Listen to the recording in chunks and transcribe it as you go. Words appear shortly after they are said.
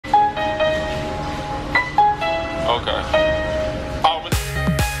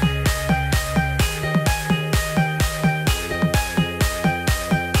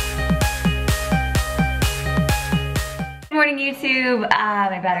YouTube. Ah,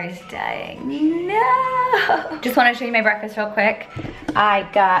 my battery's dying. No. Just want to show you my breakfast real quick. I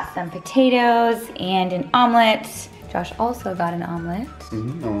got some potatoes and an omelet. Josh also got an omelet.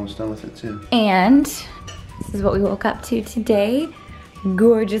 Almost done with it too. And this is what we woke up to today.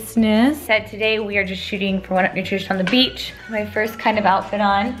 Gorgeousness. Said today we are just shooting for One Up Nutrition on the beach. My first kind of outfit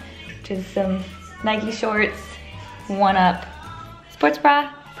on, which is some Nike shorts, One Up sports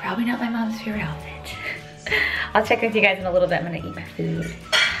bra. Probably not my mom's favorite outfit. I'll check with you guys in a little bit. I'm gonna eat my food.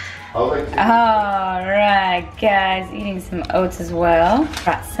 All right, guys, eating some oats as well.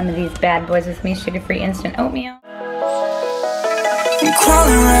 Brought some of these bad boys with me, sugar-free instant oatmeal. I'm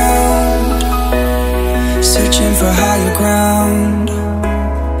crawling around, searching for higher ground.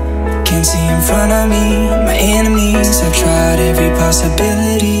 Can't see in front of me, my enemies. I've tried every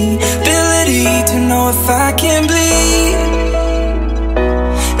possibility, ability to know if I can bleed.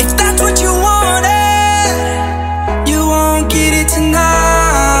 If that's what you wanted, you won't get it tonight.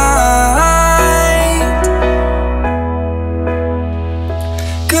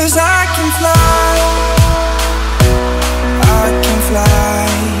 'Cause I can fly, I can fly,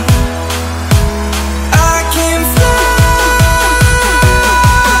 I can fly,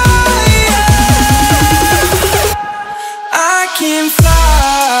 I can fly.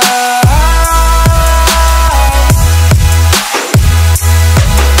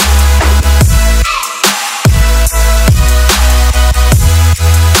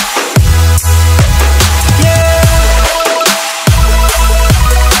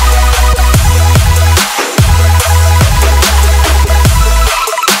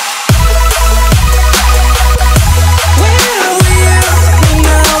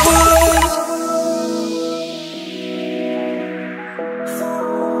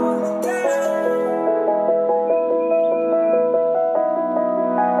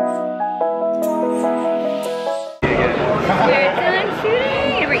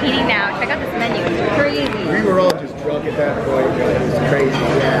 We were all just drunk at that point. It was crazy.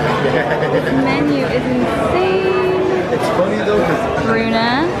 Yeah. This menu is insane. It's funny though, because Bruna,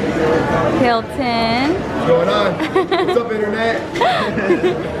 Hilton. what's going on? What's up, internet?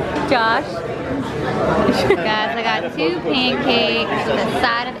 Josh. Guys, I got 2 pancakes with a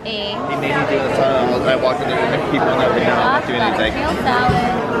side of egg. He made me do this. I walked in there and people in there now doing it like Kale salad,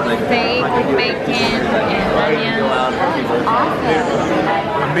 steak with bacon and onions. Awesome.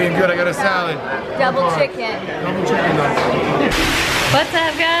 I'm being good. I got a salad. Double chicken. Double chicken though. What's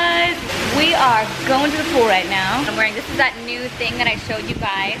up, guys? We are going to the pool right now. I'm wearing, this is that new thing that I showed you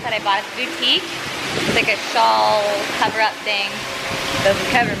guys that I bought at the boutique. It's like a shawl cover-up thing.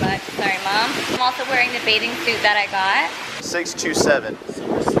 Doesn't cover much. Sorry, Mom. I'm also wearing the bathing suit that I got. 627.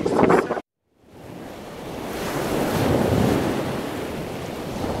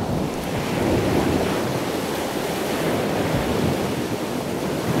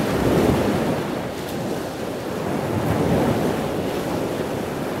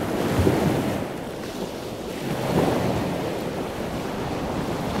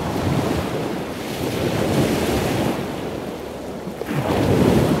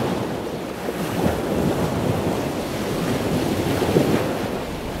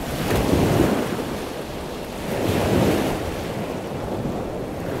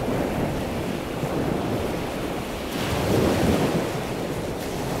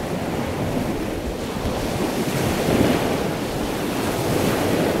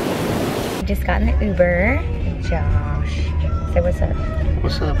 Just got in the Uber. Josh, say what's up.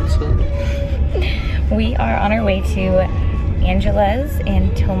 What's up? What's up? We are on our way to Angela's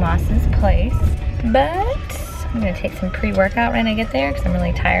and Tomas's place, but I'm gonna take some pre-workout when I get there because I'm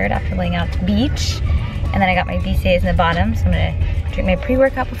really tired after laying out at the beach. And then I got my BCAAs in the bottom, so I'm gonna drink my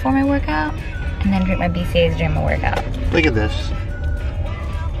pre-workout before my workout, and then drink my BCAAs during my workout. Look at this.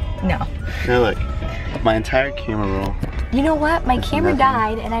 No. Hey, look. My entire camera roll. You know what? My camera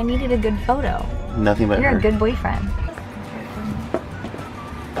died and I needed a good photo. Nothing but You're her. a good boyfriend.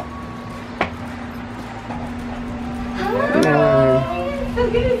 Hi. So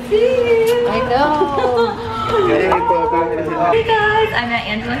good to see you. I know. Hey guys, I'm at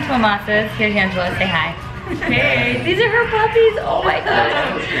Angela and Tomas's. Here's Angela. Say hi. Hey, these are her puppies. Oh my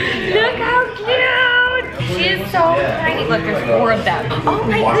god. Look how cute. She is so tiny. Look, there's 4 of them. Oh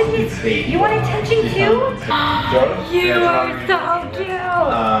my goodness. You want attention too? You are so cute.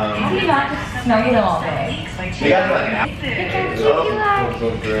 How do you not just snuggle them all day? Look how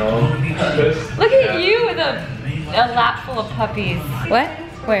cute you are. Look at you with a lap full of puppies. What?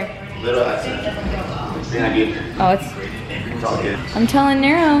 Where? Oh, it's all good. I'm telling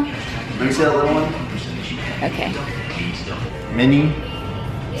Nero. Let me see that little one. Okay. Mini.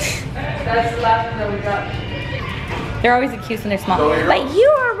 That's the last one that we got. They're always the cutest when they're small. But you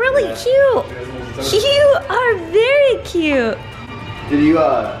are really cute. You are very cute. Did you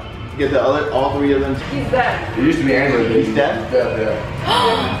get all three of them? He's deaf. It used to be Angela. He's deaf?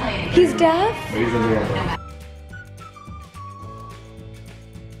 Yeah. He's deaf? He's in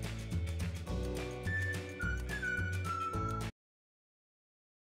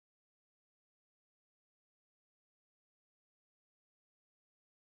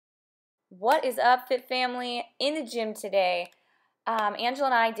What is up, Fit Family? In the gym today, Angela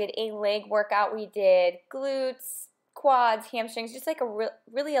and I did a leg workout. We did glutes, quads, hamstrings, just like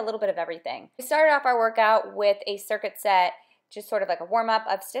really a little bit of everything. We started off our workout with a circuit set, just sort of like a warm-up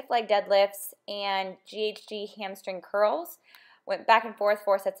of stiff leg deadlifts and GHD hamstring curls. Went back and forth,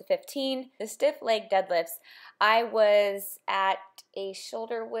 4 sets of 15. The stiff leg deadlifts, I was at a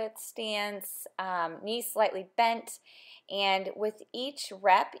shoulder width stance, knees slightly bent, and with each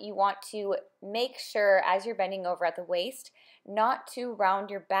rep, you want to make sure as you're bending over at the waist, not to round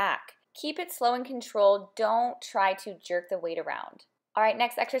your back. Keep it slow and controlled. Don't try to jerk the weight around. All right,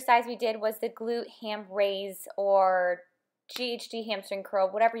 next exercise we did was the glute ham raise or GHD hamstring curl,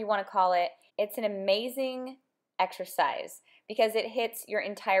 whatever you want to call it. It's an amazing exercise because it hits your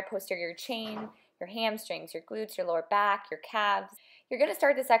entire posterior chain, your hamstrings, your glutes, your lower back, your calves. You're going to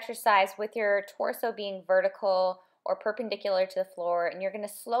start this exercise with your torso being vertical or perpendicular to the floor, and you're going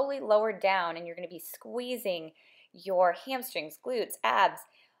to slowly lower down, and you're going to be squeezing your hamstrings, glutes, abs,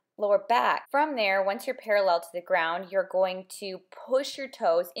 lower back. From there, once you're parallel to the ground, you're going to push your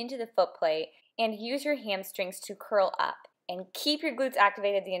toes into the foot plate and use your hamstrings to curl up and keep your glutes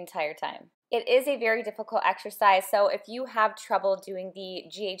activated the entire time. It is a very difficult exercise, so if you have trouble doing the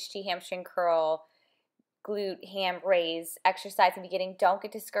GHD hamstring curl, glute ham raise exercise in the beginning, don't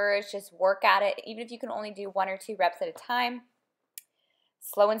get discouraged. Just work at it. Even if you can only do 1 or 2 reps at a time,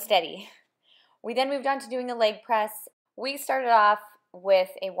 slow and steady. We then moved on to doing the leg press. We started off with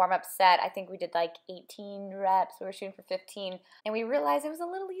a warm-up set. I think we did like 18 reps. We were shooting for 15, and we realized it was a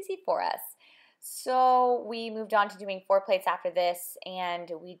little easy for us. So we moved on to doing 4 plates after this,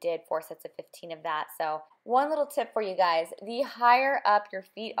 and we did 4 sets of 15 of that. So one little tip for you guys, the higher up your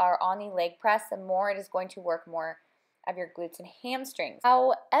feet are on the leg press, the more it is going to work more of your glutes and hamstrings.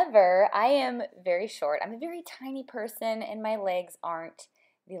 However, I am very short. I'm a very tiny person, and my legs aren't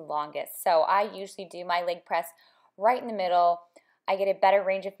the longest. So I usually do my leg press right in the middle. I get a better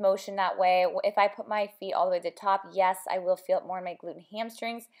range of motion that way. If I put my feet all the way to the top, yes, I will feel it more in my glute and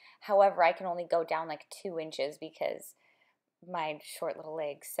hamstrings. However, I can only go down like 2 inches because my short little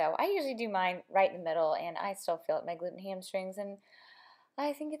legs. So I usually do mine right in the middle, and I still feel it in my glute and hamstrings, and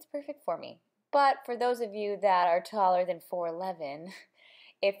I think it's perfect for me. But for those of you that are taller than 4'11",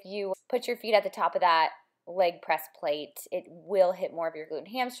 if you put your feet at the top of that leg press plate, it will hit more of your glute and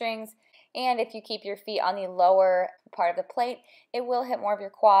hamstrings. And if you keep your feet on the lower part of the plate, it will hit more of your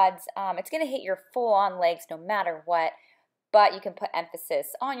quads. It's going to hit your full-on legs no matter what, but you can put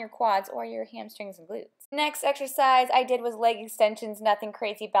emphasis on your quads or your hamstrings and glutes. Next exercise I did was leg extensions, nothing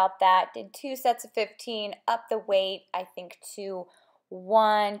crazy about that. Did 2 sets of 15, up the weight, I think to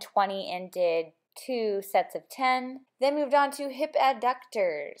 120, and did 2 sets of 10. Then moved on to hip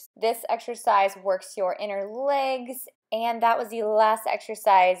adductors. This exercise works your inner legs, and that was the last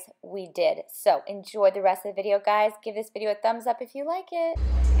exercise we did. So enjoy the rest of the video, guys. Give this video a thumbs up if you like it.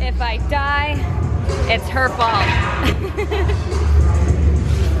 If I die, it's her fault.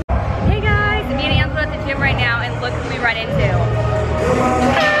 Hey guys, me and Angela at the gym right now, and look who we run into.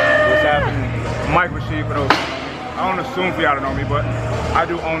 What's happening? Mike Rashid, for those. I don't assume for y'all to know me, but I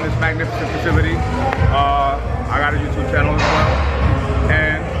do own this magnificent facility. I got a YouTube channel as well.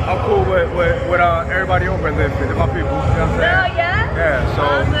 And I'm cool with everybody over at Live Fit. They're my people, you know what I'm saying? Oh yeah? Yeah, so,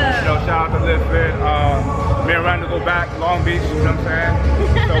 awesome. You know, shout out to Live Fit. Me and Randall go back, Long Beach, you know what I'm saying?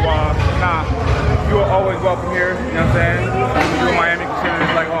 So, nah, you are always welcome here, you know what I'm saying? You in Miami, consider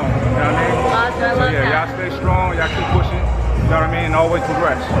this like home, you know what I mean? Awesome, I love yeah, that. y'all stay strong, y'all keep pushing, you know what I mean? And always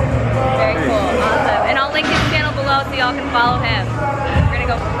progress. Very cool, awesome. And I'll link his channel below so y'all can follow him. We're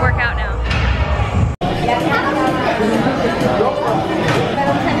gonna go work out now.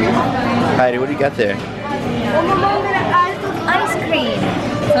 Heidi, what do you got there? Ice cream.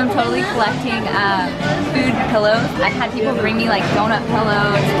 So I'm totally collecting food pillows. I've had people bring me like donut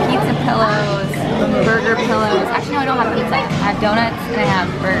pillows, pizza pillows, burger pillows. Actually, no, I don't have pizza. I have donuts and I have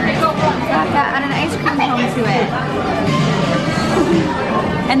burgers. So I've got an ice cream cone to it.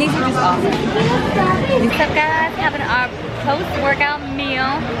 And these are just awesome. What's up, guys? Having our post-workout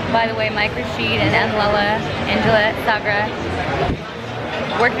meal. By the way, Mike Rashid and Anllela Sagra.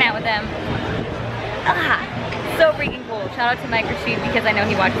 Working out with them. So freaking cool. Shout out to Mike Rashid because I know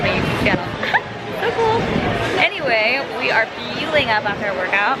he watches my YouTube channel. So cool. Anyway, we are fueling up after our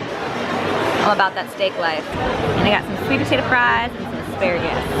workout. All about that steak life. And I got some sweet potato fries and some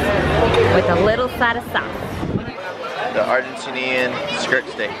asparagus with a little side of sauce. The Argentinian skirt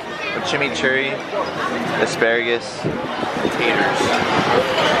steak with chimichurri, asparagus, taters.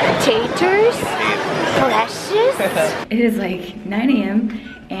 Taters? Precious? It is like 9 a.m.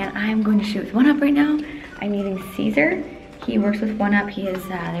 and I'm going to shoot with 1UP right now. I'm meeting Caesar. He works with 1UP. He is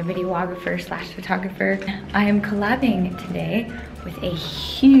their videographer slash photographer. I am collabing today with a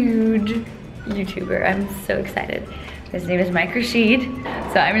huge YouTuber. I'm so excited. His name is Mike Rashid.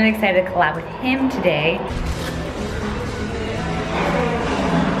 So I'm really excited to collab with him today.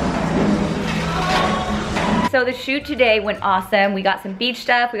 So the shoot today went awesome. We got some beach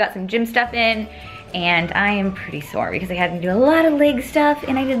stuff, we got some gym stuff in, and I am pretty sore because I had to do a lot of leg stuff,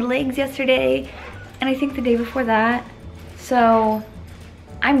 and I did legs yesterday, and I think the day before that. So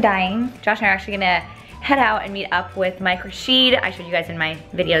I'm dying. Josh and I are actually gonna head out and meet up with Mike Rashid. I showed you guys in my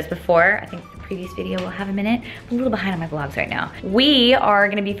videos before. I think the previous video will have him in it. I'm a little behind on my vlogs right now. We are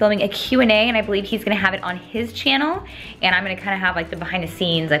gonna be filming a Q&A, and I believe he's gonna have it on his channel, and I'm gonna kind of have like the behind the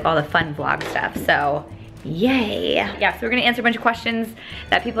scenes, like all the fun vlog stuff. So yay. Yeah, so we're gonna answer a bunch of questions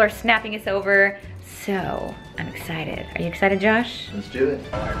that people are snapping us over. So I'm excited. Are you excited, Josh? Let's do it.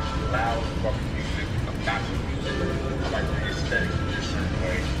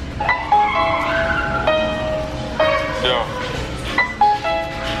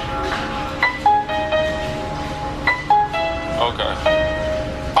 Okay.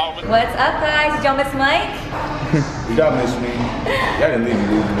 What's up, guys? Did y'all miss Mike? Y'all miss me. Y'all didn't leave me,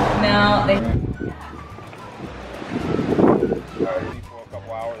 did you? No, they... Alright, for a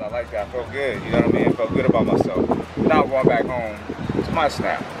couple hours. I like that. I felt good. You know what I mean? I felt good about myself. Now I'm going back home to my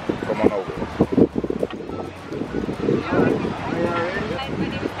snap. Come on over. My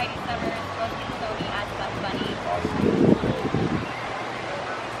name is Heidi Summers. Most people know me as Buff Bunny.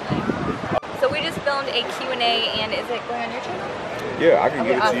 So we just filmed a Q&A, and is it going on your channel? Yeah, I can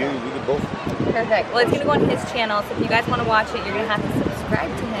give it awesome. to you. We can both. Perfect. Well, it's gonna go on his channel, so if you guys want to watch it, you're gonna have to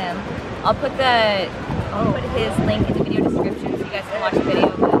subscribe to him. I'll put his link in the video description so you guys can watch the video.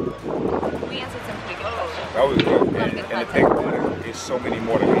 But we answered some pretty good questions. That was good. And the thing about it is so many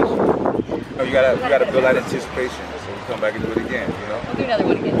more to answer. You know, you gotta build that anticipation so we come back and do it again, you know? We'll do another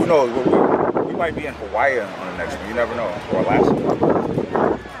one again. Who knows? We might be in Hawaii on the next one. You never know. Or Alaska.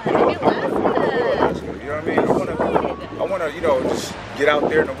 You know what I mean? I wanna, you know, just get out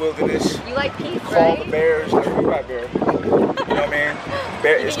there in the wilderness. You like peace, Call right? the bears. Like, we got bears. You know what I mean?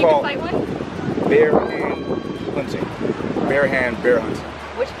 Bear, You it's think you called can fight one? bare hand hunting. Bare hand bear hunting.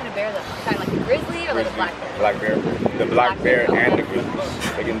 Which kind of bear though? Kind of like a grizzly or like a black bear? Black bear. The black bear and the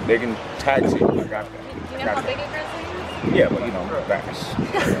grizzlies. They can tag team. I got that. Do you know how big a grizzly is? Yeah, but you know, that's.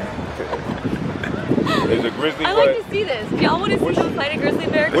 There's a grizzly. I like to see this. Do y'all want to see them fight a grizzly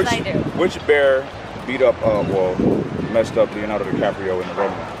bear? Because I do. Which bear beat up, well, messed up Leonardo DiCaprio in the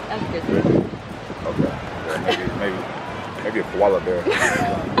Roman? That's grizzly. Okay. Yeah, maybe a koala bear.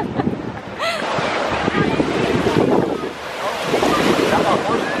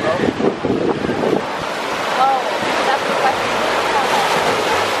 Oh, that's the question.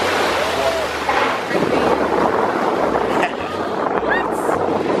 What?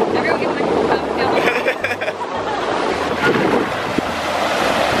 Everyone get my phone down.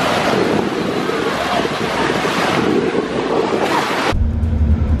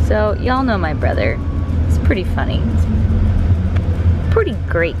 So, y'all know my brother. He's pretty funny. He's a pretty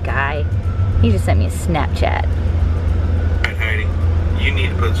great guy. He just sent me a Snapchat. Alright, Heidi, you need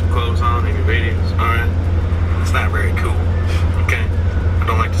to put some clothes on in your videos, alright? It's not very cool, okay? I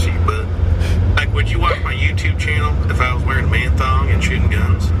don't like to see your butt. Like, would you watch my YouTube channel if I was wearing a man thong and shooting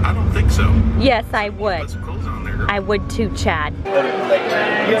guns? I don't think so. Yes, I would. Put some clothes on there, girl. I would too, Chad. Like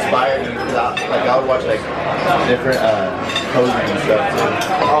inspired me because I would watch like different poses and stuff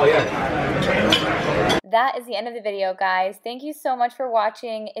too. Oh yeah. That is the end of the video, guys. Thank you so much for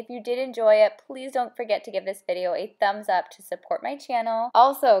watching. If you did enjoy it, please don't forget to give this video a thumbs up to support my channel.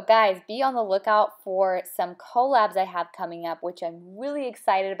 Also, guys, be on the lookout for some collabs I have coming up, which I'm really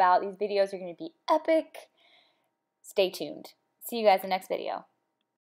excited about. These videos are going to be epic. Stay tuned. See you guys in the next video.